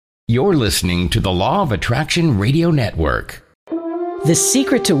You're listening to the Law of Attraction Radio Network. The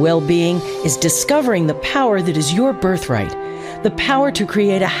secret to well-being is discovering the power that is your birthright, the power to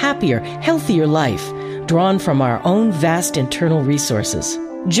create a happier, healthier life, drawn from our own vast internal resources.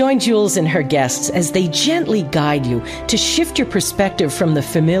 Join Jules and her guests as they gently guide you to shift your perspective from the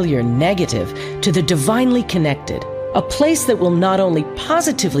familiar negative to the divinely connected, a place that will not only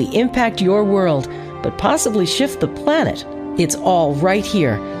positively impact your world, but possibly shift the planet. It's all right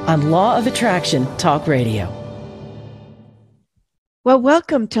here on Law of Attraction Talk Radio. Well,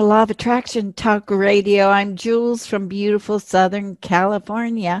 welcome to Law of Attraction Talk Radio. I'm Jules from beautiful Southern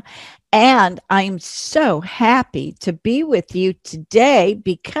California, and I'm so happy to be with you today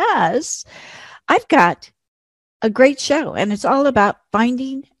because I've got a great show, and it's all about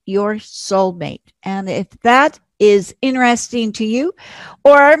finding your soulmate. And if that is interesting to you,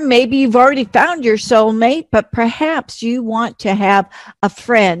 or maybe you've already found your soulmate, but perhaps you want to have a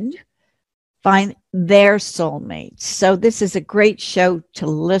friend find their soulmate. So this is a great show to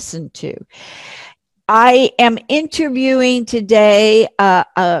listen to. I am interviewing today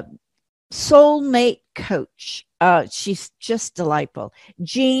a soulmate coach. She's just delightful.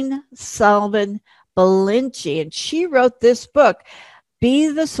 Jeanne Sullivan Billeci, and she wrote this book, Be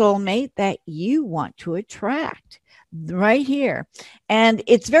the Soulmate That You Want to Attract, right here. And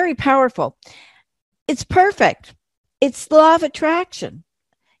it's very powerful. It's perfect. It's the law of attraction.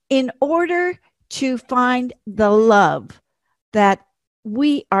 In order to find the love that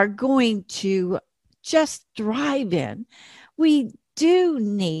we are going to just thrive in, we do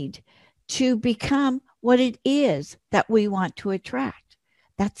need to become what it is that we want to attract.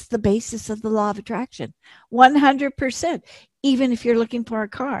 That's the basis of the law of attraction, 100%. Even if you're looking for a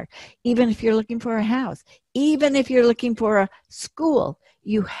car, even if you're looking for a house, even if you're looking for a school,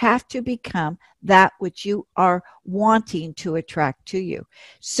 you have to become that which you are wanting to attract to you.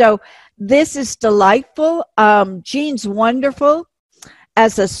 So this is delightful. Jeanne's wonderful.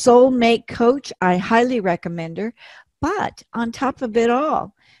 As a soulmate coach, I highly recommend her. But on top of it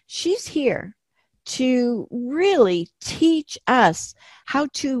all, she's here to really teach us how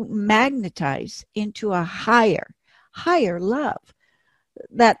to magnetize into a higher love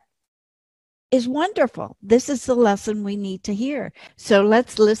that is wonderful. This is the lesson we need to hear. So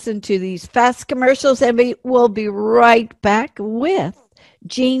let's listen to these fast commercials, and we will be right back with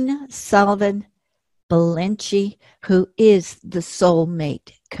Jeanne Sullivan Billeci, who is the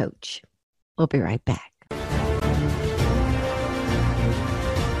soulmate coach. We'll be right back.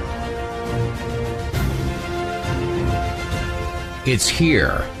 It's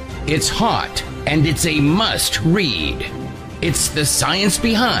here, it's hot, and it's a must-read. It's the science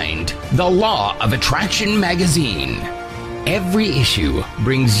behind the Law of Attraction magazine. Every issue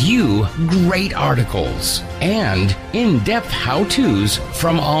brings you great articles and in-depth how-tos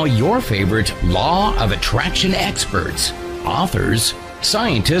from all your favorite Law of Attraction experts, authors,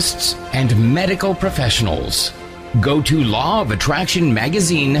 scientists, and medical professionals. Go to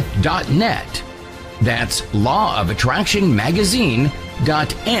lawofattractionmagazine.net. That's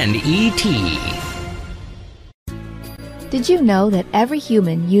lawofattractionmagazine.net. Did you know that every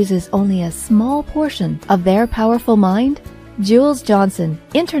human uses only a small portion of their powerful mind? Jules Johnson,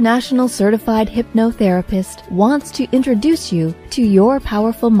 international certified hypnotherapist, wants to introduce you to your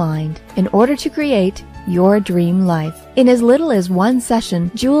powerful mind in order to create your dream life. In as little as one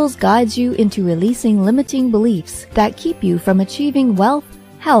session, Jules guides you into releasing limiting beliefs that keep you from achieving wealth,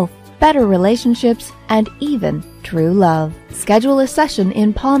 health, better relationships, and even true love. Schedule a session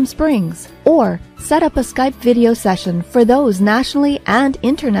in Palm Springs or set up a Skype video session for those nationally and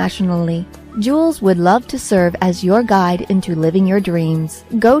internationally. Jules would love to serve as your guide into living your dreams.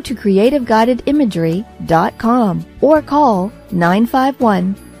 Go to creativeguidedimagery.com or call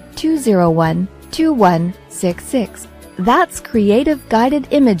 951-201-2166. That's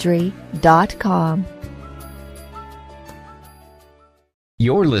creativeguidedimagery.com.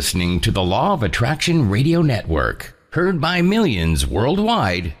 You're listening to the Law of Attraction Radio Network, heard by millions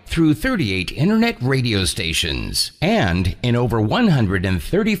worldwide through 38 internet radio stations and in over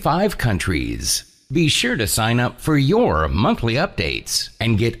 135 countries. Be sure to sign up for your monthly updates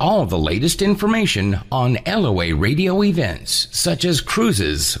and get all the latest information on LOA radio events such as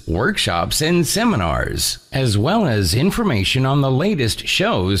cruises, workshops, and seminars, as well as information on the latest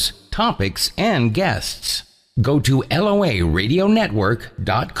shows, topics, and guests. Go to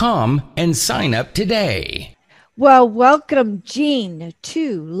LOARadionetwork.com and sign up today. Well, welcome, Jeanne,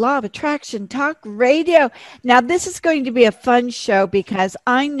 to Law of Attraction Talk Radio. Now, this is going to be a fun show because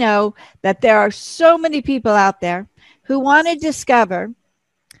I know that there are so many people out there who want to discover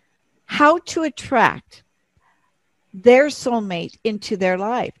how to attract their soulmate into their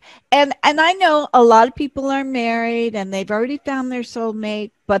life. And I know a lot of people are married and they've already found their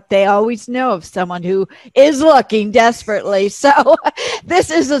soulmate, but they always know of someone who is looking desperately. So this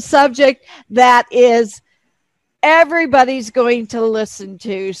is a subject that is everybody's going to listen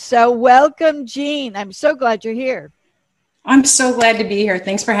to. So welcome, Jeanne. I'm so glad you're here. I'm so glad to be here.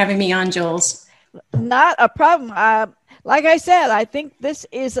 Thanks for having me on, Jules. Not a problem. Like I said, I think this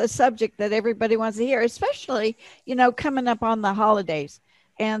is a subject that everybody wants to hear, especially, coming up on the holidays.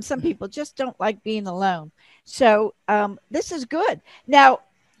 And some people just don't like being alone. So this is good. Now,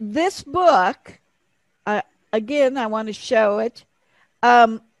 this book, again, I want to show it.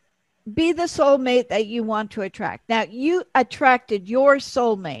 Be the soulmate that you want to attract. Now, you attracted your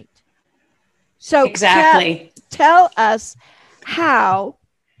soulmate. So exactly. Tell us how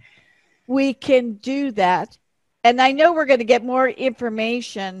we can do that. And I know we're going to get more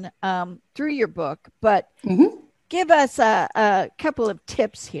information through your book, but give us a couple of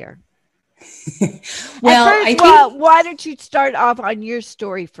tips here. Well, why don't you start off on your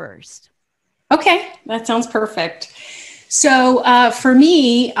story first? Okay, that sounds perfect. So for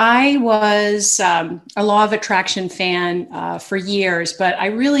me, I was a law of attraction fan for years, but I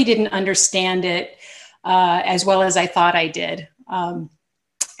really didn't understand it as well as I thought I did.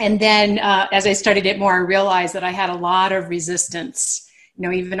 And then as I studied it more, I realized that I had a lot of resistance.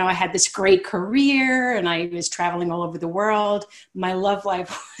 Even though I had this great career and I was traveling all over the world, my love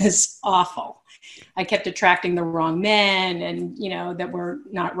life was awful. I kept attracting the wrong men and, that were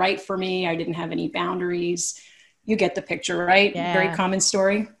not right for me. I didn't have any boundaries. You get the picture, right? Yeah. Very common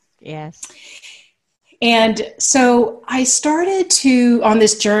story. Yes. And so I started on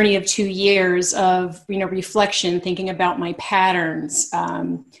this journey of 2 years of, reflection, thinking about my patterns,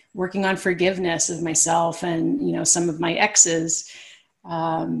 working on forgiveness of myself and, some of my exes,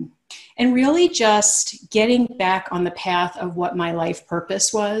 and really just getting back on the path of what my life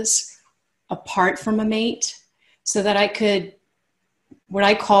purpose was apart from a mate so that I could, what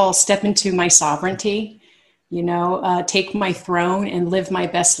I call, step into my sovereignty, take my throne and live my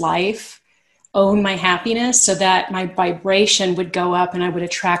best life. Own my happiness so that my vibration would go up and I would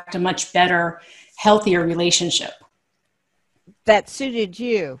attract a much better, healthier relationship. That suited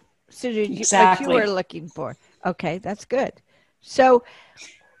you, exactly what you were looking for. Okay, that's good. So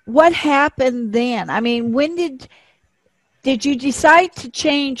what happened then? I mean, when did you decide to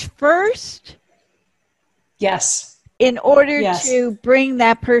change first? Yes. In order to bring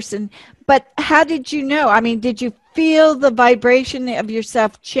that person, but how did you know? I mean, did you feel the vibration of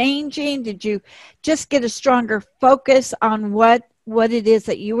yourself changing? Did you just get a stronger focus on what it is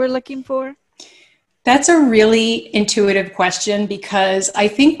that you were looking for? That's a really intuitive question because I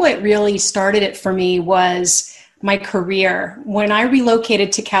think what really started it for me was my career. When I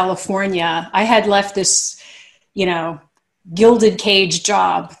relocated to California, I had left this, gilded cage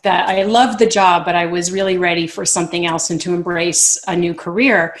job that I loved the job, but I was really ready for something else and to embrace a new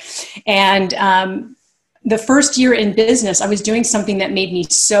career. And the first year in business, I was doing something that made me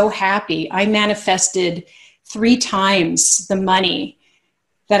so happy. I manifested 3 times the money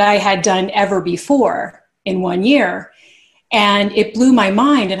that I had done ever before in 1 year. And it blew my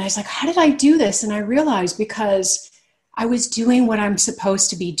mind. And I was like, how did I do this? And I realized because I was doing what I'm supposed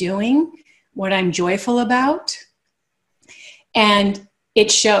to be doing, what I'm joyful about. And it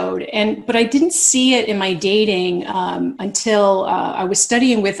showed. But I didn't see it in my dating until I was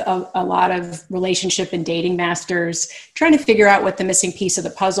studying with a lot of relationship and dating masters, trying to figure out what the missing piece of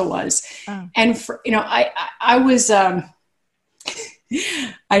the puzzle was. Oh. And I was, I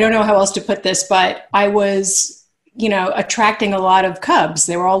don't know how else to put this, but I was, attracting a lot of cubs.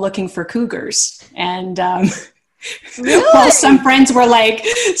 They were all looking for cougars. And really? Well, some friends were like,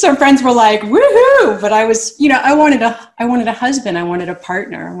 woohoo! But I was, I wanted a husband. I wanted a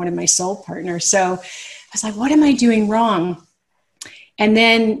partner. I wanted my soul partner. So I was like, what am I doing wrong? And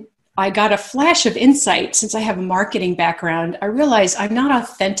then I got a flash of insight. Since I have a marketing background, I realized I'm not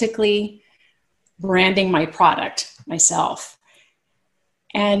authentically branding my product myself.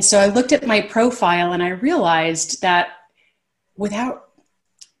 And so I looked at my profile and I realized that without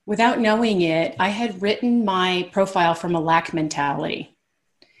knowing it, I had written my profile from a lack mentality.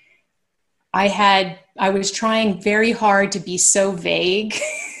 I was trying very hard to be so vague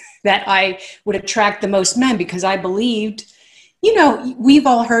that I would attract the most men because I believed, we've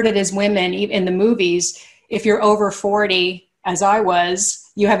all heard it as women in the movies. If you're over 40, as I was,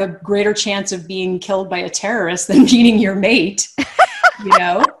 you have a greater chance of being killed by a terrorist than meeting your mate,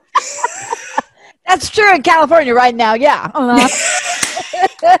 That's true in California right now. Yeah.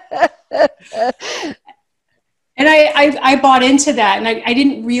 And I bought into that, and I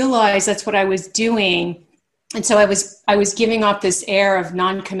didn't realize that's what I was doing. And so I was giving off this air of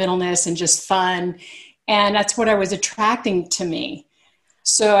non-committalness and just fun. And that's what I was attracting to me.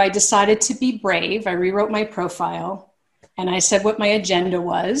 So I decided to be brave. I rewrote my profile and I said what my agenda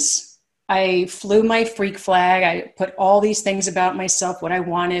was. I flew my freak flag. I put all these things about myself, what I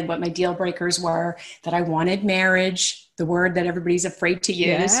wanted, what my deal breakers were, that I wanted marriage, the word that everybody's afraid to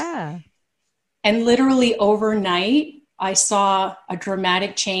use. Yeah. And literally overnight, I saw a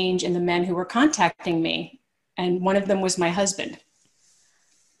dramatic change in the men who were contacting me. And one of them was my husband.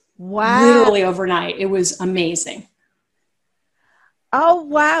 Wow. Literally overnight. It was amazing. Oh,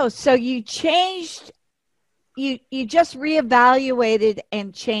 wow. So you changed, you just reevaluated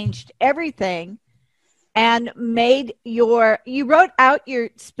and changed everything and you wrote out your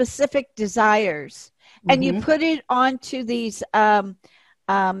specific desires and you put it onto these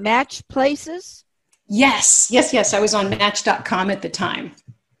match places? Yes. I was on Match.com at the time.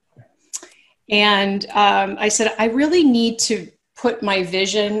 And I said, I really need to put my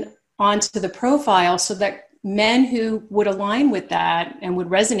vision onto the profile so that men who would align with that and would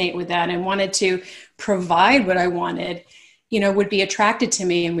resonate with that and wanted to provide what I wanted, would be attracted to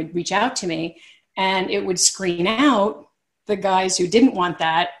me and would reach out to me. And it would screen out the guys who didn't want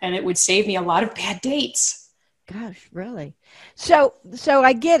that. And it would save me a lot of bad dates. Gosh, really? So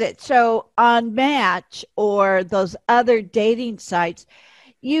I get it. So on Match or those other dating sites,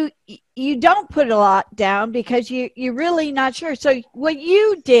 you don't put a lot down because you're really not sure. So what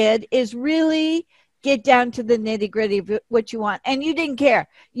you did is really get down to the nitty gritty of what you want. And you didn't care.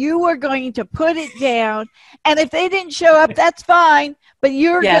 You were going to put it down. And if they didn't show up, that's fine. But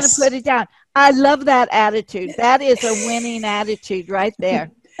you're going to put it down. I love that attitude. That is a winning attitude right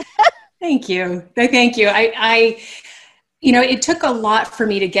there. Thank you. Thank you. I it took a lot for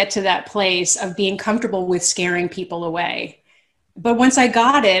me to get to that place of being comfortable with scaring people away. But once I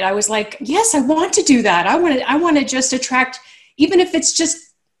got it, I was like, yes, I want to do that. I want to just attract, even if it's just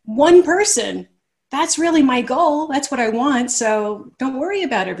one person. That's really my goal. That's what I want. So don't worry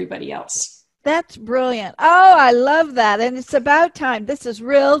about everybody else. That's brilliant. Oh, I love that. And it's about time. This is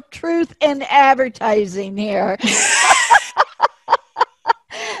real truth in advertising here.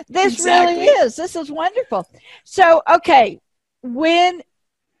 This Exactly. really is. This is wonderful. So, okay, what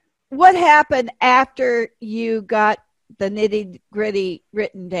happened after you got the nitty gritty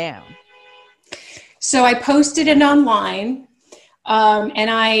written down? So I posted it online, and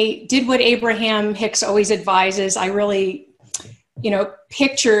I did what Abraham Hicks always advises. I really,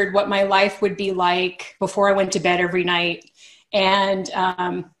 pictured what my life would be like before I went to bed every night. And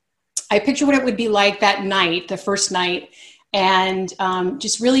I pictured what it would be like that night, the first night, and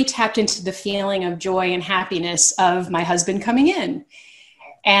just really tapped into the feeling of joy and happiness of my husband coming in.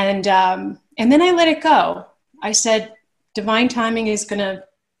 And then I let it go. I said, divine timing is going to,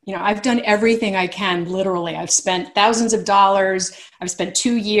 I've done everything I can, literally. I've spent thousands of dollars. I've spent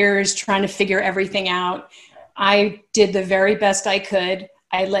 2 years trying to figure everything out. I did the very best I could.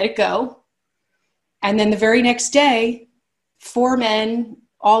 I let it go. And then the very next day, 4 men,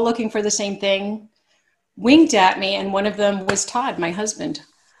 all looking for the same thing, winked at me, and one of them was Todd, my husband.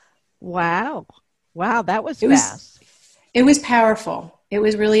 Wow, that was fast. It was powerful.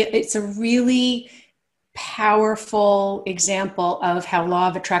 It's a really powerful example of how law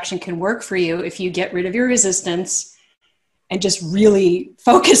of attraction can work for you if you get rid of your resistance and just really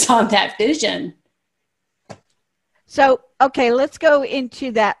focus on that vision. So, okay, let's go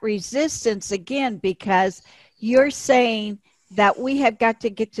into that resistance again, because you're saying that we have got to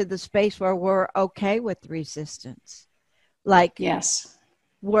get to the space where we're okay with resistance. Like, yes,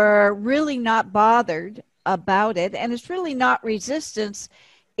 we're really not bothered about it. And it's really not resistance.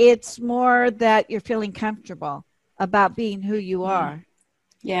 It's more that you're feeling comfortable about being who you are.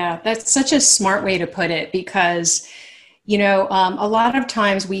 Yeah, that's such a smart way to put it, because, a lot of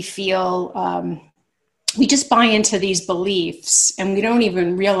times we feel we just buy into these beliefs and we don't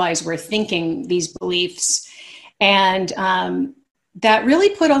even realize we're thinking these beliefs. And that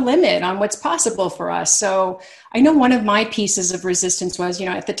really put a limit on what's possible for us. So I know one of my pieces of resistance was,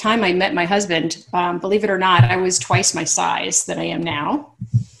 at the time I met my husband, believe it or not, I was twice my size that I am now.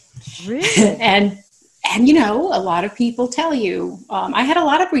 Really? And a lot of people tell you, I had a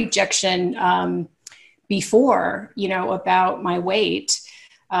lot of rejection before, about my weight.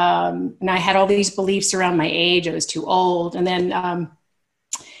 And I had all these beliefs around my age. I was too old. And then,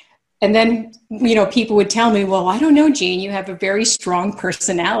 people would tell me, well, I don't know, Jeanne, you have a very strong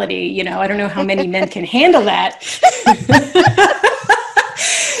personality. I don't know how many men can handle that.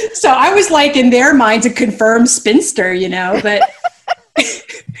 So I was like, in their minds, a confirmed spinster, but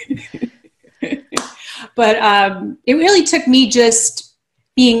it really took me just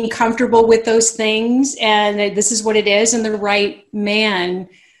being comfortable with those things, and that this is what it is, and the right man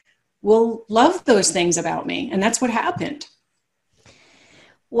will love those things about me. And that's what happened.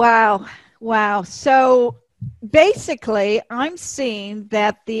 Wow. Wow. So basically, I'm seeing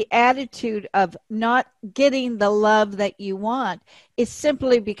that the attitude of not getting the love that you want is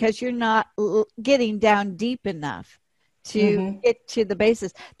simply because you're not getting down deep enough to get to the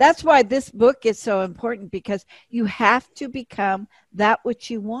basis. That's why this book is so important, because you have to become that which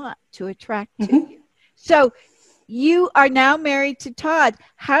you want to attract to you. So you are now married to Todd.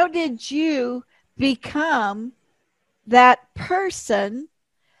 How did you become that person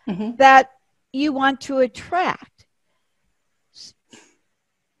that you want to attract?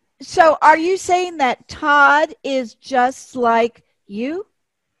 So are you saying that Todd is just like you?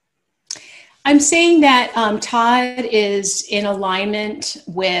 I'm saying that Todd is in alignment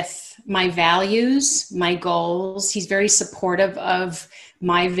with my values, my goals. He's very supportive of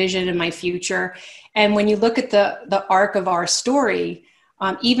my vision and my future. And when you look at the arc of our story,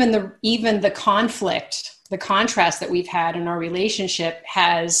 even the conflict, the contrast that we've had in our relationship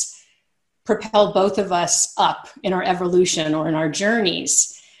has propelled both of us up in our evolution or in our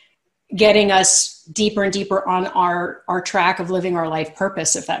journeys, getting us deeper and deeper on our track of living our life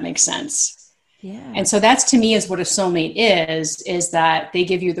purpose, if that makes sense. Yeah. And so that's, to me, is what a soulmate is that they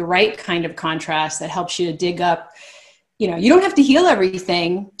give you the right kind of contrast that helps you to dig up. You know, you don't have to heal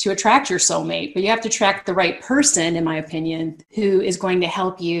everything to attract your soulmate, but you have to attract the right person, in my opinion, who is going to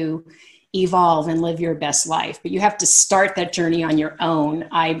help you evolve and live your best life. But you have to start that journey on your own,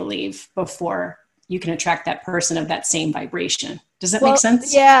 I believe, before you can attract that person of that same vibration. Does that make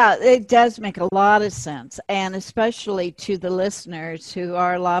sense? Yeah, it does make a lot of sense. And especially to the listeners who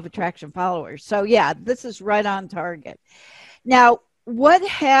are law of attraction followers. So yeah, this is right on target. Now, what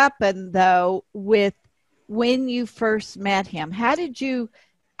happened though with when you first met him? How did you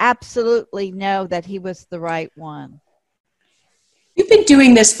absolutely know that he was the right one? You've been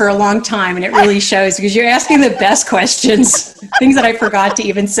doing this for a long time, and it really shows, because you're asking the best questions, things that I forgot to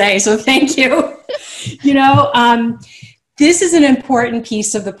even say. So thank you. You know, this is an important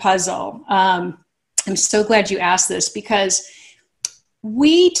piece of the puzzle. I'm so glad you asked this, because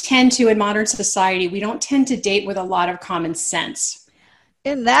we tend to, in modern society, we don't tend to date with a lot of common sense.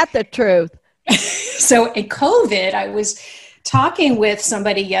 Isn't that the truth? So in COVID, I was talking with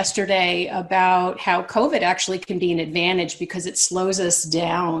somebody yesterday about how COVID actually can be an advantage because it slows us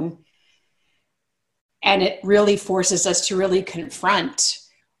down, and it really forces us to really confront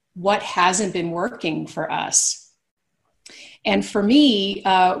what hasn't been working for us. And for me,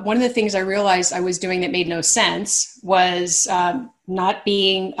 one of the things I realized I was doing that made no sense was not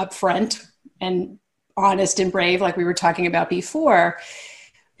being upfront and honest and brave, like we were talking about before.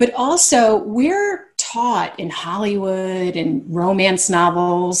 But also, we're taught in Hollywood and romance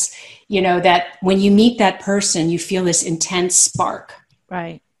novels, you know, that when you meet that person, you feel this intense spark,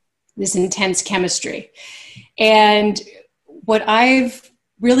 right? This intense chemistry. And what I've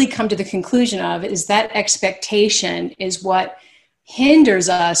really come to the conclusion of is that expectation is what hinders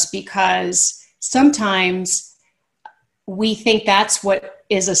us, because sometimes we think that's what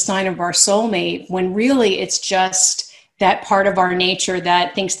is a sign of our soulmate, when really it's just that part of our nature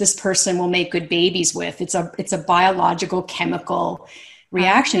that thinks this person will make good babies with. It's a biological, chemical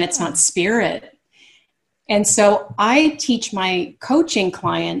reaction. It's not spirit. And so I teach my coaching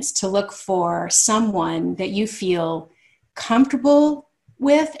clients to look for someone that you feel comfortable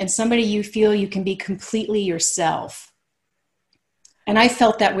with, and somebody you feel you can be completely yourself. And I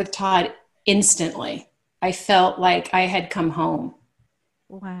felt that with Todd instantly. I felt like I had come home.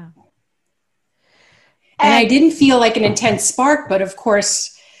 Wow. And I didn't feel like an intense spark, but of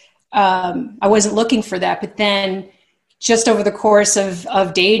course, I wasn't looking for that. But then just over the course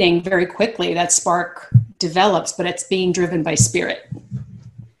of dating, very quickly, that spark develops, but it's being driven by spirit.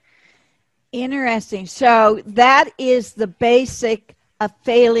 Interesting. So that is the basic of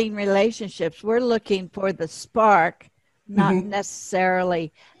failing relationships. We're looking for the spark, not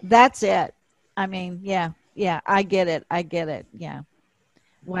necessarily. That's it. I mean, yeah, I get it. Yeah.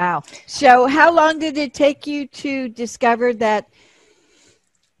 Wow. So how long did it take you to discover that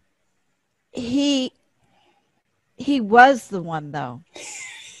he was the one, though?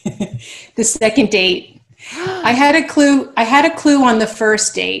 The second date. I had a clue on the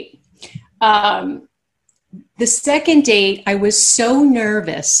first date. The second date, I was so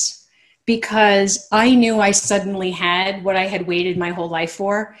nervous because I knew I suddenly had what I had waited my whole life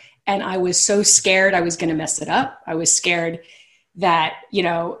for. And I was so scared I was going to mess it up. I was scared that, you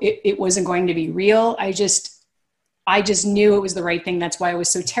know, it wasn't going to be real. I just knew it was the right thing. That's why I was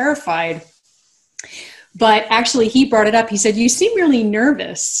so terrified. But actually he brought it up. He said, "You seem really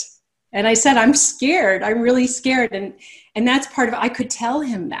nervous." And I said, "I'm scared. I'm really scared." And that's part of it. I could tell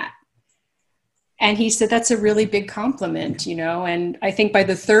him that. And he said, "That's a really big compliment, you know." And I think by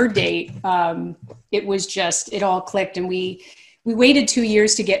the third date, it was just, it all clicked. And we waited 2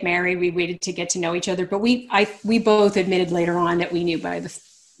 years to get married. We waited to get to know each other. But we both admitted later on that we knew by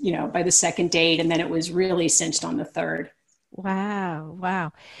the second date. And then it was really cinched on the third. Wow.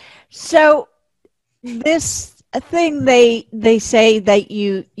 Wow. So this thing, they say that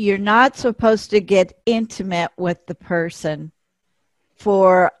you're not supposed to get intimate with the person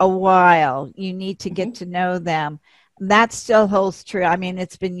for a while. You need to get to know them. That still holds true. I mean,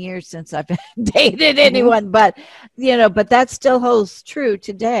 it's been years since I've dated anyone, but that still holds true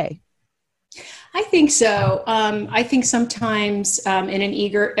today. I think so. I think sometimes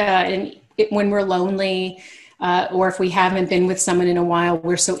when we're lonely, or if we haven't been with someone in a while,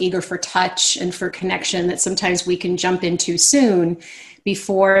 we're so eager for touch and for connection that sometimes we can jump in too soon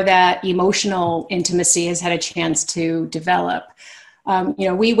before that emotional intimacy has had a chance to develop.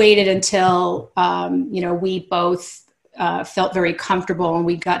 We waited until, we both felt very comfortable and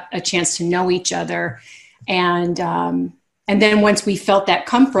we got a chance to know each other. And then once we felt that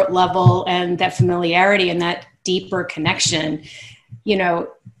comfort level and that familiarity and that deeper connection,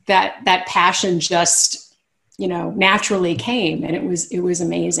 that passion just, naturally came, and it was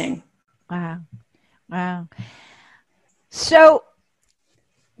amazing. Wow. So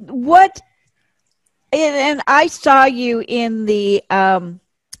and I saw you in the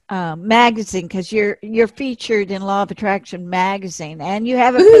magazine, because you're featured in Law of Attraction magazine, and you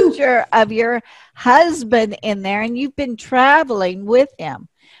have a picture of your husband in there, and you've been traveling with him,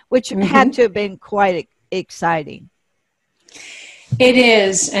 which had to have been quite exciting. It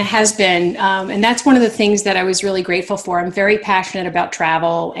is, it has been. And that's one of the things that I was really grateful for. I'm very passionate about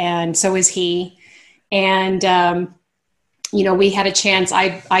travel, and so is he. And, we had a chance.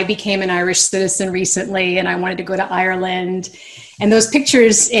 I became an Irish citizen recently, and I wanted to go to Ireland. And those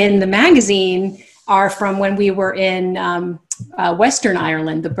pictures in the magazine are from when we were in Western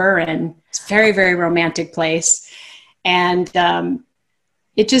Ireland, the Burren. It's a very, very romantic place. And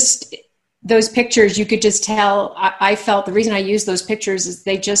those pictures, you could just tell, I felt the reason I used those pictures is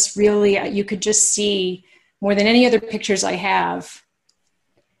they just really, you could just see more than any other pictures I have,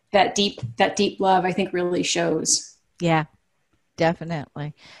 that deep love, I think, really shows. Yeah,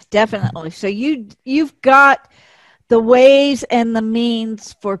 definitely. So you've got the ways and the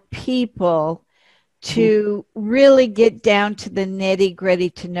means for people to really get down to the nitty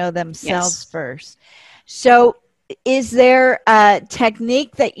gritty, to know themselves first. So is there a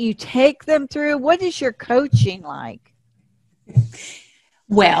technique that you take them through? What is your coaching like?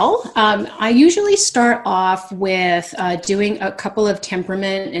 Well, I usually start off with doing a couple of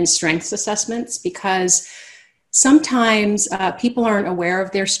temperament and strengths assessments, because sometimes people aren't aware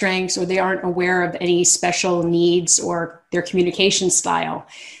of their strengths, or they aren't aware of any special needs or their communication style.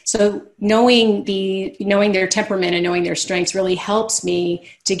 So knowing their temperament and knowing their strengths really helps me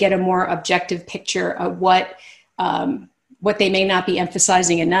to get a more objective picture of what they may not be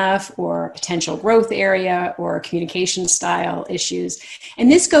emphasizing enough, or a potential growth area, or communication style issues. And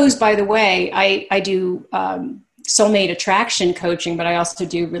this goes, by the way, I do SoulMate attraction coaching, but I also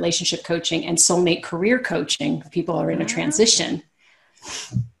do relationship coaching and SoulMate career coaching. People are in a transition.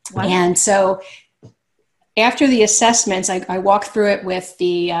 Wow. And so after the assessments, I walk through it with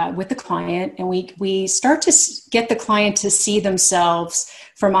the client, and we start to get the client to see themselves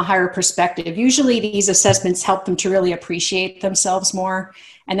from a higher perspective. Usually these assessments help them to really appreciate themselves more.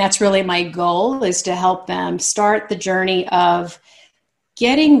 And that's really my goal, is to help them start the journey of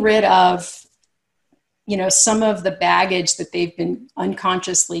getting rid of, some of the baggage that they've been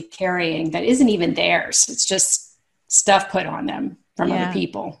unconsciously carrying that isn't even theirs. It's just stuff put on them from other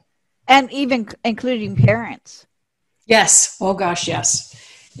people. And even including parents. Yes. Oh gosh, yes,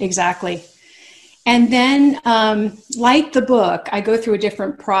 exactly. And then, like the book, I go through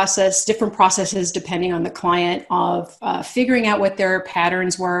different processes depending on the client, of figuring out what their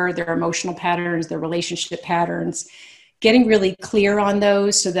patterns were, their emotional patterns, their relationship patterns, getting really clear on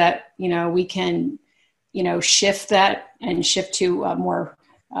those so that, we can, shift that and shift to more,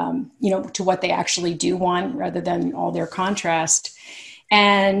 to what they actually do want, rather than all their contrast.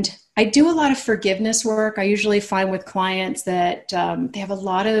 And I do a lot of forgiveness work. I usually find with clients that they have a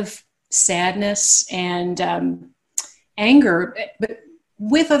lot of sadness and anger, but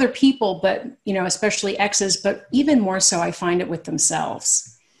with other people, but, especially exes, but even more so, I find it with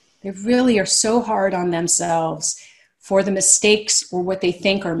themselves. They really are so hard on themselves for the mistakes, or what they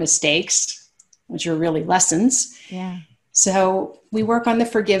think are mistakes, which are really lessons. Yeah. So we work on the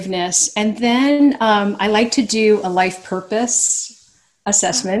forgiveness. And then I like to do a life purpose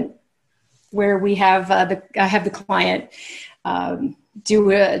assessment where we have I have the client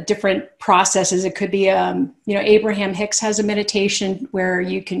do different processes. It could be, Abraham Hicks has a meditation where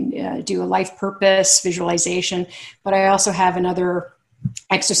you can do a life purpose visualization, but I also have another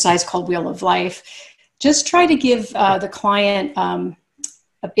exercise called Wheel of Life. Just try to give the client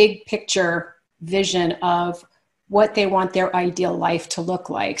a big picture vision of what they want their ideal life to look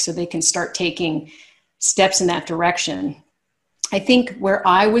like so they can start taking steps in that direction. I think where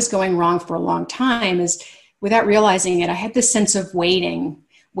I was going wrong for a long time is, without realizing it, I had this sense of waiting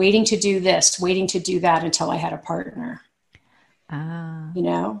to do this, waiting to do that until I had a partner.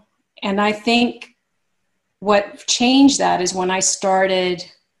 And I think what changed that is when I started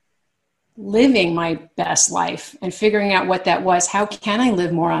living my best life and figuring out what that was. How can I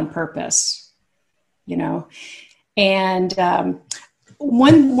live more on purpose? And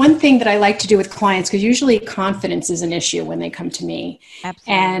one thing that I like to do with clients, because usually confidence is an issue when they come to me.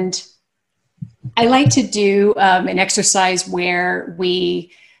 Absolutely. And I like to do an exercise where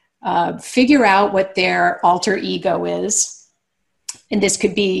we figure out what their alter ego is. And this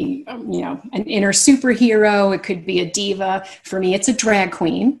could be, an inner superhero. It could be a diva. For me, it's a drag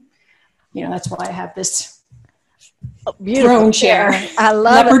queen. That's why I have this throne chair. I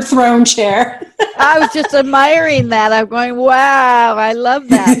love leopard throne chair. I was just admiring that. I'm going, wow, I love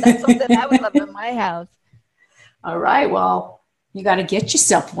that. That's something I would love in my house. All right. Well, you got to get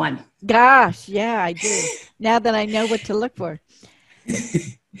yourself one. Gosh, yeah, I do. Now that I know what to look for.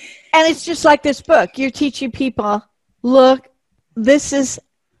 And it's just like this book. You're teaching people, look, this is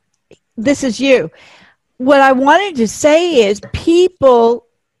you. What I wanted to say is people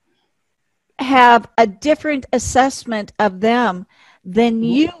have a different assessment of them than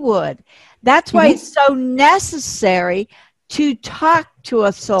you would. That's why it's so necessary to talk to a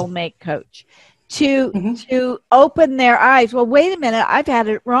soulmate coach, to open their eyes. Well, wait a minute, I've had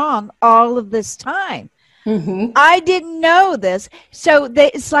it wrong all of this time. I didn't know this. So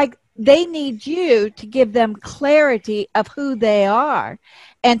it's like they need you to give them clarity of who they are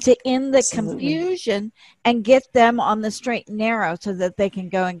and to end the confusion and get them on the straight and narrow so that they can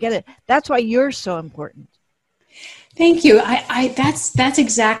go and get it. That's why you're so important. Thank you. That's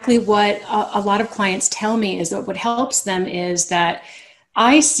exactly what a lot of clients tell me, is that what helps them is that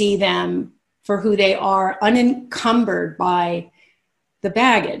I see them for who they are, unencumbered by the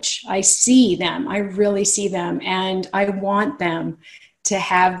baggage. I see them. I really see them. And I want them to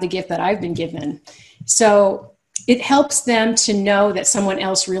have the gift that I've been given. So it helps them to know that someone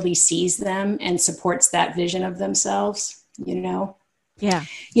else really sees them and supports that vision of themselves, Yeah.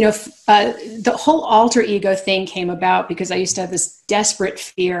 The whole alter ego thing came about because I used to have this desperate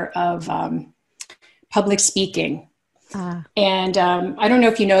fear of public speaking. And I don't know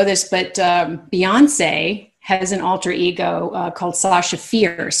if you know this, but Beyonce has an alter ego called Sasha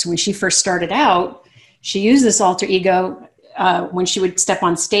Fierce. When she first started out, she used this alter ego when she would step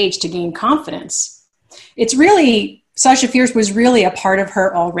on stage to gain confidence. Sasha Fierce was really a part of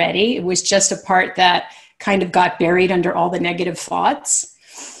her already. It was just a part that kind of got buried under all the negative thoughts.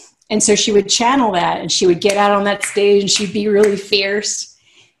 And so she would channel that and she would get out on that stage and she'd be really fierce.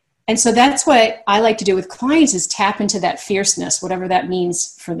 And so that's what I like to do with clients, is tap into that fierceness, whatever that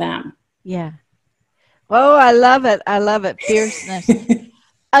means for them. Yeah. Oh, I love it. I love it. Fierceness.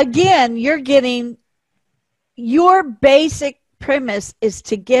 Again, your basic premise is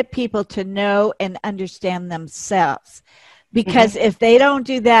to get people to know and understand themselves. Because if they don't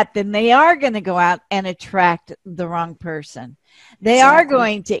do that, then they are going to go out and attract the wrong person. They are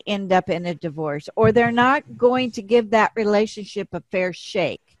going to end up in a divorce, or they're not going to give that relationship a fair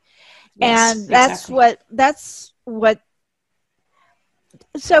shake. Yes, and that's what.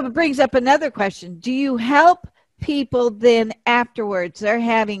 So it brings up another question. Do you help people then afterwards? They're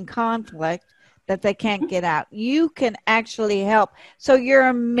having conflict that they can't get out. You can actually help. So you're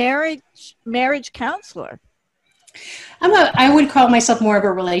a marriage counselor. I would call myself more of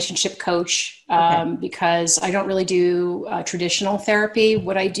a relationship coach because I don't really do traditional therapy.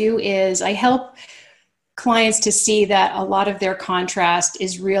 What I do is I help clients to see that a lot of their contrast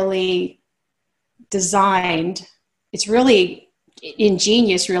is really designed. It's really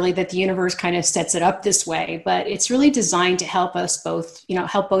ingenious, really, that the universe kind of sets it up this way, but it's really designed to help us both,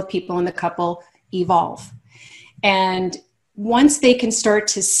 help both people in the couple evolve. And once they can start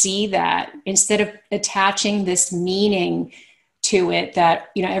to see that, instead of attaching this meaning to it, that,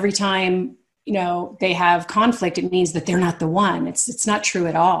 every time, they have conflict, it means that they're not the one. It's not true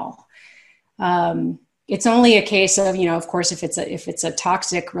at all. It's only a case of, of course, if it's a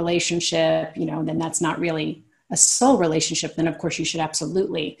toxic relationship, then that's not really a soul relationship, then of course you should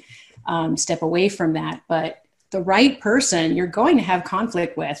absolutely step away from that. But the right person you're going to have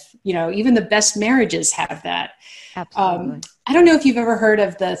conflict with, even the best marriages have that. Absolutely. I don't know if you've ever heard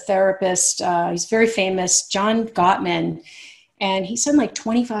of the therapist. He's very famous, John Gottman, and he's done like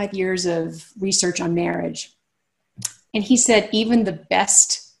 25 years of research on marriage. And he said even the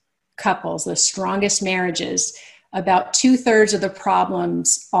best couples, the strongest marriages, about 2/3 of the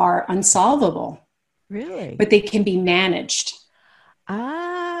problems are unsolvable. Really? But they can be managed.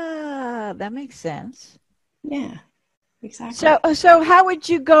 Ah, that makes sense. Yeah, exactly. So how would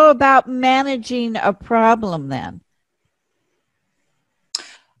you go about managing a problem then?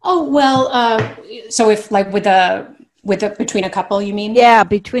 Oh, well, so if like between a couple, you mean? Yeah,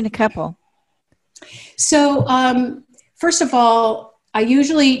 between a couple. So, first of all, I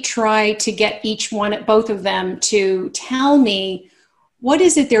usually try to get both of them to tell me what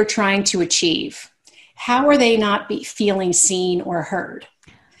is it they're trying to achieve. How are they not feeling seen or heard?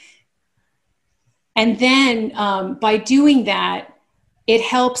 And then by doing that, it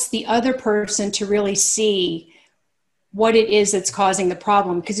helps the other person to really see what it is that's causing the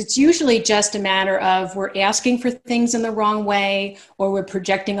problem. Because it's usually just a matter of we're asking for things in the wrong way, or we're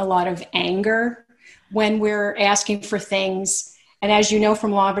projecting a lot of anger when we're asking for things. And as you know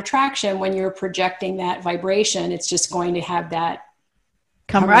from law of attraction, when you're projecting that vibration, it's just going to have that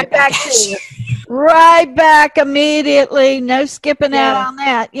come right back to you. Right back immediately. No skipping out on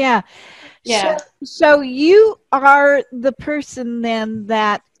that. Yeah. Yeah. So you are the person then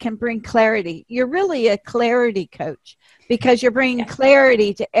that can bring clarity. You're really a clarity coach because you're bringing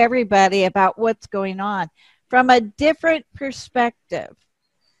clarity to everybody about what's going on from a different perspective.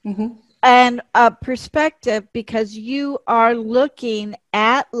 Mm-hmm. And a perspective because you are looking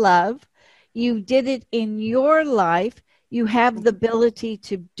at love. You did it in your life. You have the ability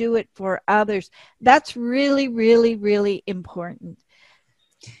to do it for others. That's really, really, really important.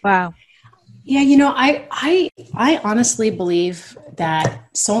 Wow. Yeah, I honestly believe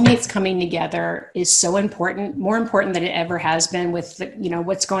that soulmates coming together is so important, more important than it ever has been with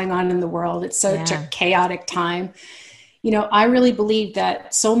what's going on in the world. It's such a chaotic time. I really believe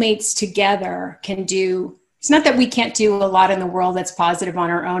that soulmates together can do, it's not that we can't do a lot in the world that's positive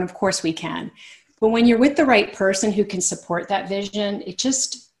on our own. Of course we can. But when you're with the right person who can support that vision, it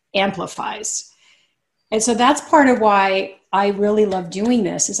just amplifies. And so that's part of why I really love doing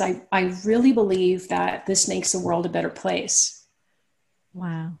this is I really believe that this makes the world a better place.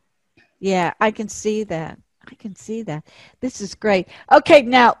 Wow. Yeah, I can see that. This is great. Okay,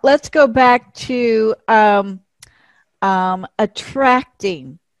 now let's go back to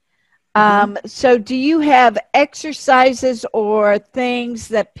attracting. So do you have exercises or things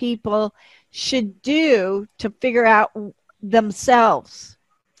that people should do to figure out themselves?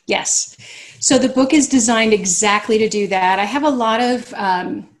 Yes. So the book is designed exactly to do that. I have a lot of,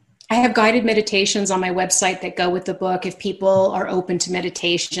 I have guided meditations on my website that go with the book if people are open to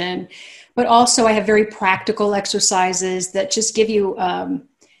meditation, but also I have very practical exercises that just give you,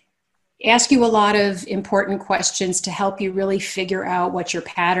 ask you a lot of important questions to help you really figure out what your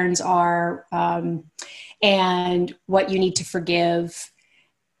patterns are, and what you need to forgive,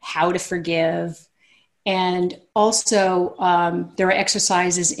 how to forgive. And also, there are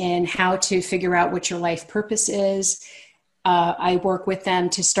exercises in how to figure out what your life purpose is. I work with them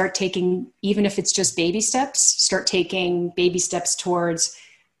to start taking, even if it's just baby steps, start taking baby steps towards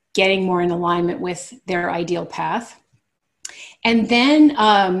getting more in alignment with their ideal path. And then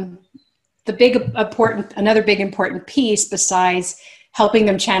another big important piece besides helping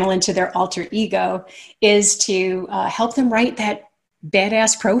them channel into their alter ego is to help them write that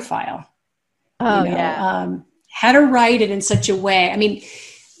badass profile. How to write it in such a way. I mean,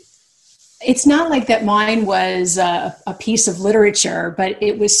 it's not like that mine was a piece of literature, but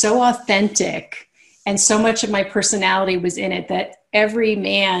it was so authentic and so much of my personality was in it that every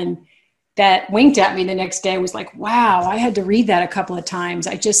man that winked at me the next day was like, wow, I had to read that a couple of times.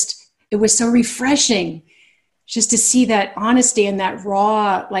 It was so refreshing just to see that honesty and that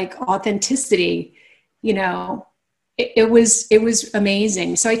raw, like authenticity, it was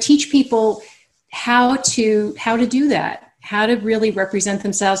amazing. So I teach people how to do that, how to really represent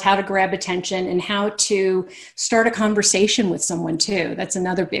themselves, how to grab attention, and how to start a conversation with someone too. That's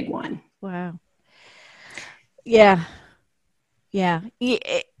another big one. Wow. Yeah.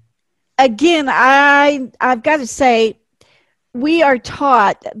 Again, I've got to say, we are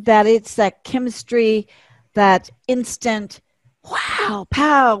taught that it's that chemistry, that instant, wow,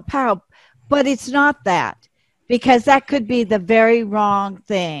 pow, pow, but it's not that, because that could be the very wrong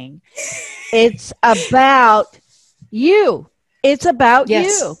thing. It's about you. It's about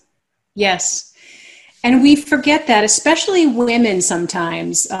you. Yes. And we forget that, especially women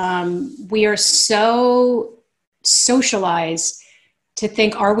sometimes. We are so socialized to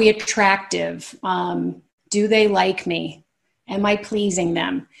think, are we attractive? Do they like me? Am I pleasing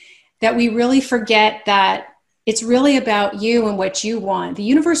them? That we really forget that it's really about you and what you want. The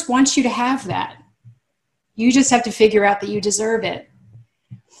universe wants you to have that. You just have to figure out that you deserve it.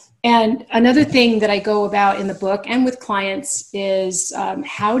 And another thing that I go about in the book and with clients is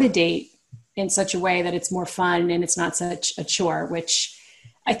how to date in such a way that it's more fun and it's not such a chore, which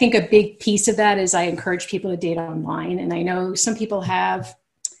I think a big piece of that is I encourage people to date online. And I know some people have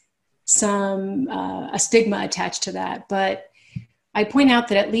a stigma attached to that, but I point out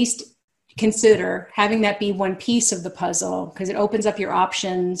that at least consider having that be one piece of the puzzle, because it opens up your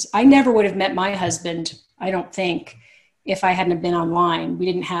options. I never would have met my husband, I don't think, if I hadn't have been online. We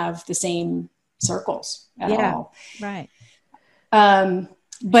didn't have the same circles at all. Right.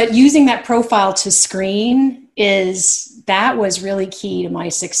 But using that profile to screen was really key to my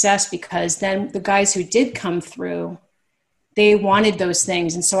success, because then the guys who did come through, they wanted those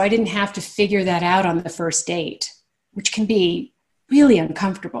things. And so I didn't have to figure that out on the first date, which can be really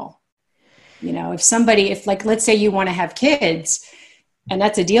uncomfortable. You know, if like, let's say you want to have kids and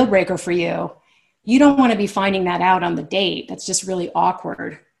that's a deal breaker for you, you don't want to be finding that out on the date. That's just really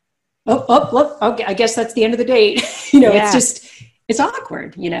awkward. Look, okay, I guess that's the end of the date. It's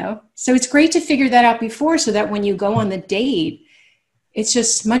awkward, So it's great to figure that out before, so that when you go on the date, it's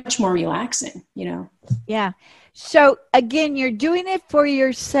just much more relaxing, Yeah. So again, you're doing it for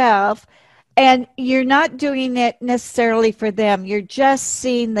yourself, and you're not doing it necessarily for them. You're just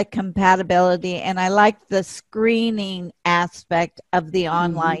seeing the compatibility. And I like the screening aspect of the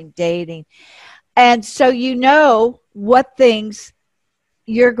online dating. And so you know what things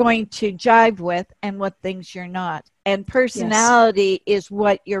you're going to jive with and what things you're not. And personality is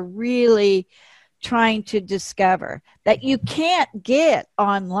what you're really trying to discover. That you can't get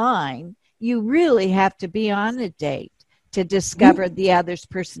online. You really have to be on a date to discover the other's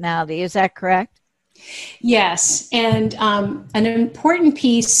personality. Is that correct? Yes. And an important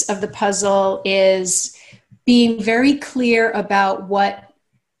piece of the puzzle is being very clear about what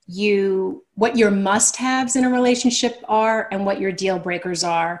your must-haves in a relationship are and what your deal breakers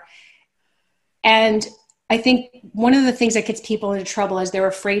are. And I think one of the things that gets people into trouble is they're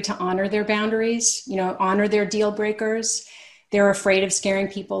afraid to honor their boundaries, honor their deal breakers. They're afraid of scaring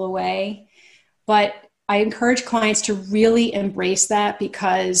people away. But I encourage clients to really embrace that,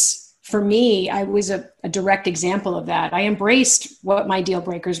 because for me, I was a direct example of that. I embraced what my deal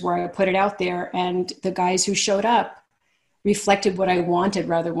breakers were. I put it out there, and the guys who showed up reflected what I wanted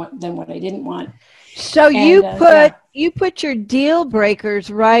rather than what I didn't want. So you put your deal breakers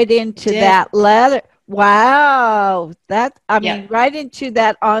right into that letter. Wow. Right into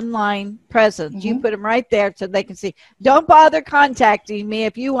that online presence. You put them right there so they can see. Don't bother contacting me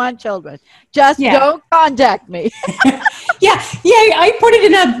if you want children. Just don't contact me. I put it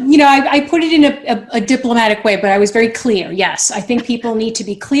in I put it in a diplomatic way, but I was very clear. Yes, I think people need to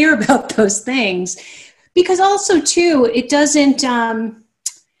be clear about those things, because also too, it doesn't,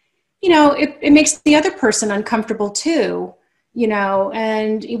 it makes the other person uncomfortable too.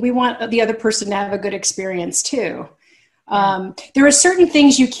 And we want the other person to have a good experience too. There are certain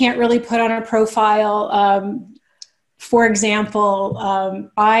things you can't really put on a profile. For example,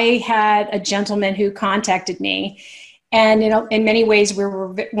 I had a gentleman who contacted me, and in many ways we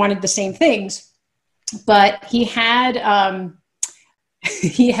wanted the same things, but he had a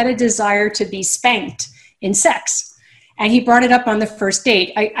desire to be spanked in sex. And he brought it up on the first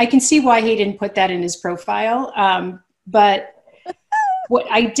date. I can see why he didn't put that in his profile. But what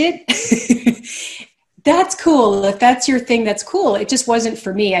I did, that's cool. If that's your thing, that's cool. It just wasn't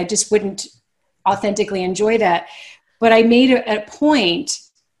for me. I just wouldn't authentically enjoy that. But I made it a point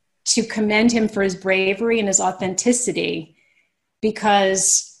to commend him for his bravery and his authenticity,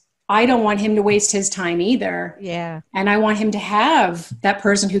 because I don't want him to waste his time either. Yeah. And I want him to have that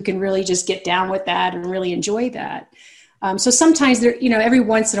person who can really just get down with that and really enjoy that. So sometimes there, every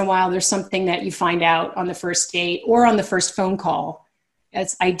once in a while, there's something that you find out on the first date or on the first phone call.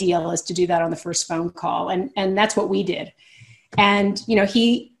 It's ideal is to do that on the first phone call. And that's what we did. And,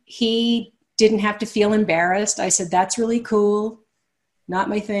 he didn't have to feel embarrassed. I said, that's really cool. Not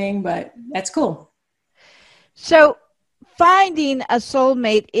my thing, but that's cool. So finding a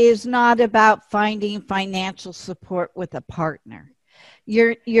soulmate is not about finding financial support with a partner.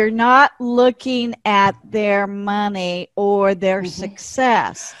 You're not looking at their money or their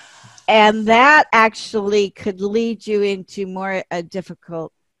success. And that actually could lead you into more a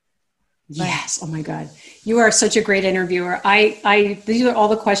difficult Yes. Oh my God. You are such a great interviewer. These are all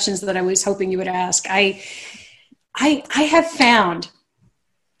the questions that I was hoping you would ask. I have found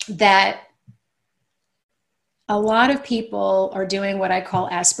that a lot of people are doing what I call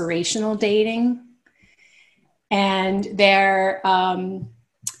aspirational dating. And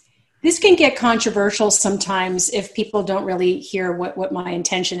this can get controversial sometimes if people don't really hear what my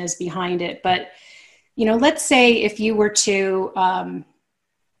intention is behind it. But, let's say if you were to,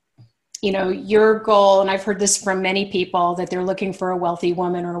 your goal, and I've heard this from many people, that they're looking for a wealthy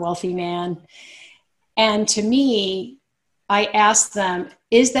woman or a wealthy man. And to me, I ask them,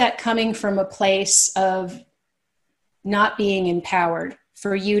 is that coming from a place of not being empowered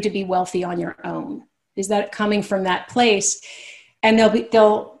for you to be wealthy on your own? Is that coming from that place? And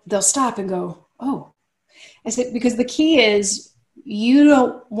they'll stop and go, oh. I said, because the key is you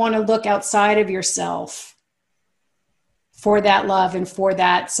don't want to look outside of yourself for that love and for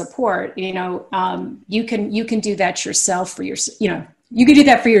that support. You can do that yourself for yourself. You can do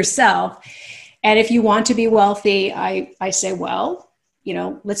that for yourself. And if you want to be wealthy, I say, well,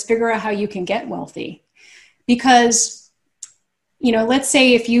 let's figure out how you can get wealthy. Because, let's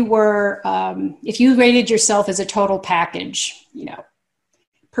say if you rated yourself as a total package,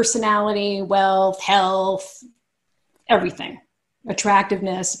 personality, wealth, health, everything,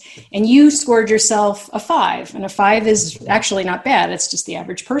 attractiveness, and you scored yourself a 5, and a 5 is actually not bad. It's just the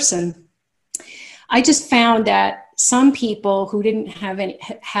average person. I just found that some people who didn't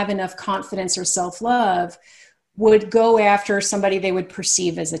have enough confidence or self-love would go after somebody they would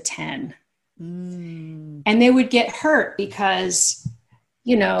perceive as a 10. And they would get hurt because,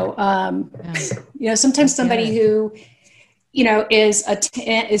 sometimes somebody who,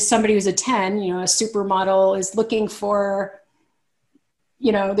 is somebody who's a 10, a supermodel is looking for,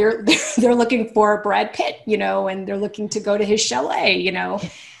 they're looking for Brad Pitt, and they're looking to go to his chalet,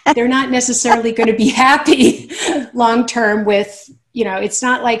 they're not necessarily going to be happy long-term with, it's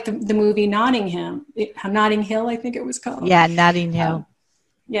not like the movie Notting Hill, I think it was called. Yeah. Notting Hill.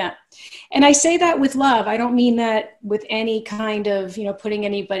 Yeah. And I say that with love. I don't mean that with any kind of, putting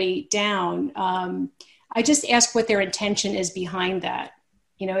anybody down. I just ask what their intention is behind that.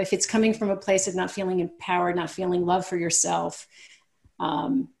 If it's coming from a place of not feeling empowered, not feeling love for yourself,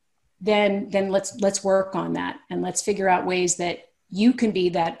 then let's work on that, and let's figure out ways that you can be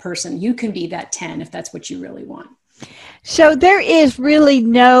that person. You can be that 10 if that's what you really want. So there is really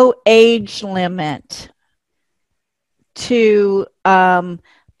no age limit to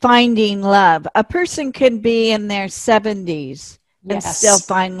finding love. A person can be in their 70s and still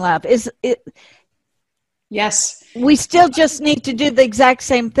find love. Is it? Yes. We still just need to do the exact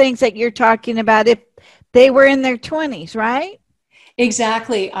same things that you're talking about if they were in their 20s, right?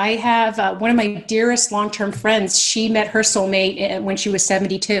 Exactly. I have one of my dearest long-term friends. She met her soulmate when she was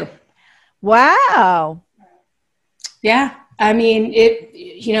 72. Wow. Yeah. I mean,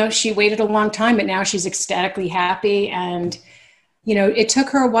 she waited a long time, but now she's ecstatically happy. And, it took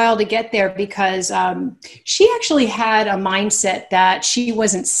her a while to get there because she actually had a mindset that she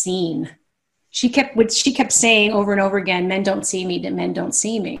wasn't seen. She kept saying over and over again, men don't see me, men don't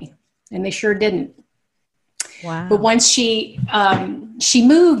see me. And they sure didn't. Wow. But once she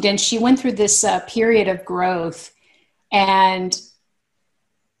moved and she went through this period of growth, and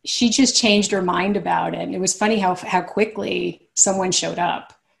she just changed her mind about it. And it was funny how quickly someone showed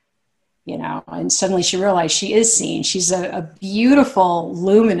up, and suddenly she realized she is seen. She's a beautiful,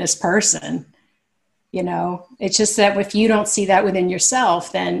 luminous person. It's just that if you don't see that within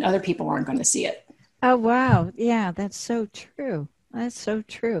yourself, then other people aren't going to see it. Oh, wow. Yeah, that's so true. That's so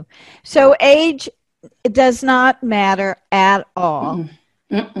true. So age does not matter at all.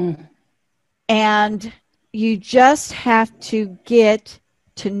 Mm-mm. And you just have to get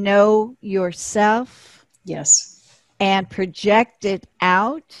to know yourself. Yes. And project it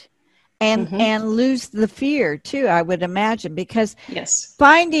out. And lose the fear too, I would imagine, because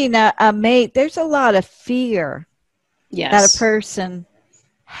finding a mate, there's a lot of fear that a person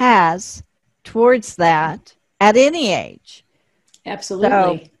has towards that at any age.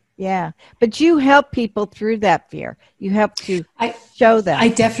 Absolutely. So, yeah. But you help people through that fear. You help to show them. I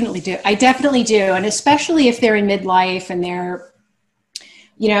definitely do. And especially if they're in midlife and they're,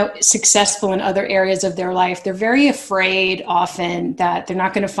 successful in other areas of their life, they're very afraid often that they're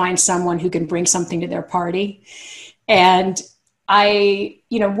not going to find someone who can bring something to their party. And I,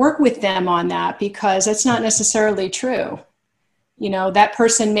 work with them on that because that's not necessarily true. That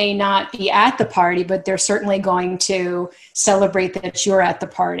person may not be at the party, but they're certainly going to celebrate that you're at the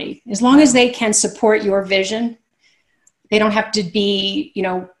party. As long as they can support your vision, they don't have to be,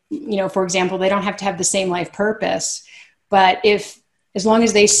 for example, they don't have to have the same life purpose. But if as long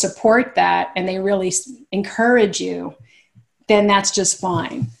as they support that and they really encourage you, then that's just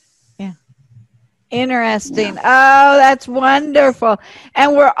fine. Yeah. Interesting. Yeah. Oh, that's wonderful.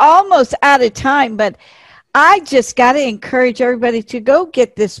 And we're almost out of time, but I just got to encourage everybody to go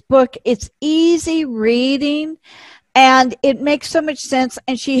get this book. It's easy reading and it makes so much sense.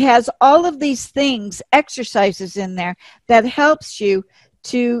 And she has all of these things, exercises in there that helps you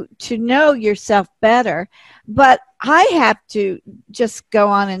to know yourself better. But I have to just go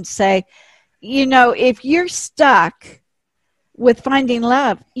on and say, if you're stuck with finding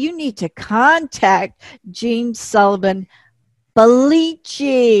love, you need to contact Jeanne Sullivan,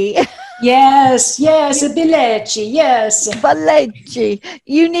 Billeci. Yes, Billeci, yes. Billeci.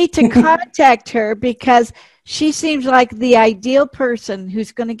 You need to contact her because she seems like the ideal person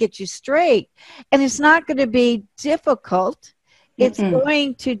who's going to get you straight. And it's not going to be difficult. It's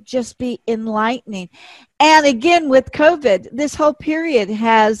going to just be enlightening. And again, with COVID, this whole period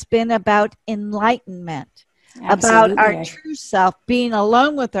has been about enlightenment. Absolutely. About our true self, being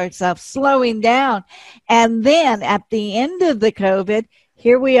alone with ourselves, slowing down. And then at the end of the COVID,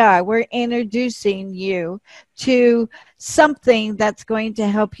 here we are. We're introducing you to something that's going to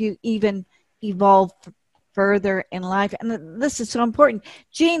help you even evolve further in life. And this is so important.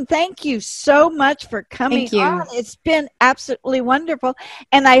 Jeanne, thank you so much for coming on. It's been absolutely wonderful.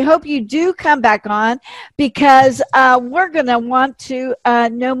 And I hope you do come back on because we're going to want to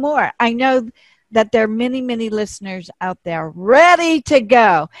know more. I know that there are many, many listeners out there ready to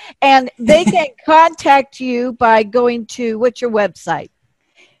go. And they can contact you by going to, what's your website?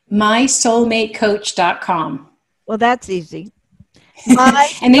 MySoulMateCoach.com. Well, that's easy.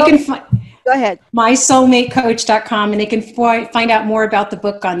 And they can go ahead. MySoulMateCoach.com, and they can find out more about the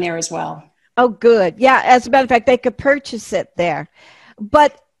book on there as well. Oh, good. Yeah, as a matter of fact, they could purchase it there.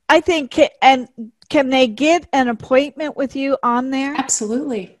 But I think, and can they get an appointment with you on there?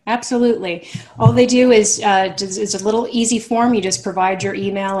 Absolutely. All they do is it's a little easy form. You just provide your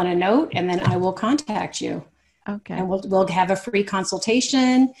email and a note, and then I will contact you. Okay. And we'll have a free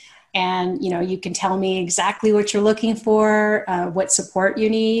consultation, and you can tell me exactly what you're looking for, what support you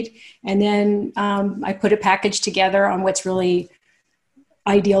need, and then I put a package together on what's really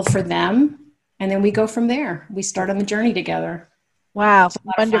ideal for them, and then we go from there. We start on the journey together. Wow,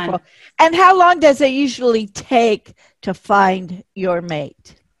 wonderful. And how long does it usually take to find your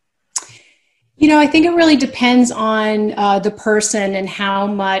mate? I think it really depends on the person and how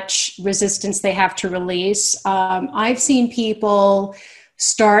much resistance they have to release. I've seen people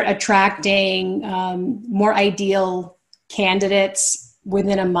start attracting more ideal candidates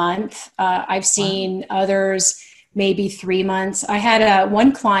within a month. I've seen others maybe 3 months. I had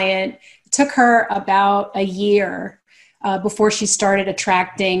one client, it took her about a year before she started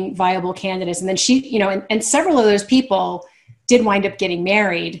attracting viable candidates. And then she, and several of those people did wind up getting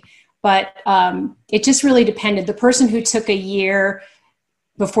married, but it just really depended. The person who took a year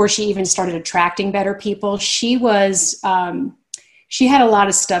before she even started attracting better people, she had a lot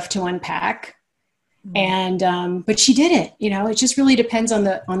of stuff to unpack, and but she did it. It just really depends on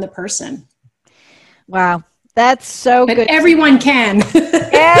the person. Wow, that's so but good. Everyone can.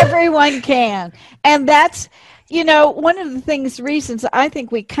 Everyone can, and that's one of the reasons I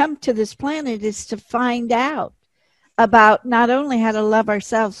think we come to this planet is to find out about not only how to love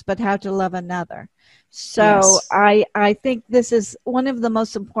ourselves but how to love another. So yes. I think this is one of the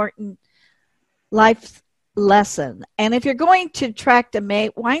most important life lesson. And if you're going to attract a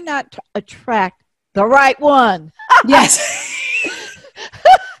mate, why not attract the right one? Yes.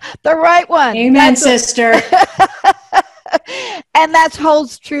 The right one. Amen, sister. And that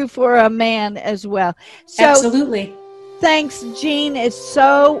holds true for a man as well. So, absolutely. Thanks, Jeanne. It's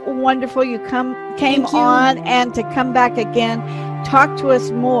so wonderful you came on and to come back again. Talk to us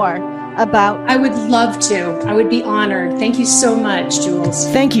more about... I would love to. I would be honored. Thank you so much, Jules.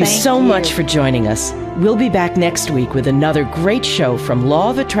 Thank you so much for joining us. We'll be back next week with another great show from Law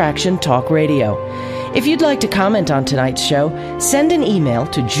of Attraction Talk Radio. If you'd like to comment on tonight's show, send an email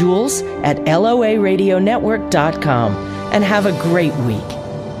to jules@loaradionetwork.com and have a great week.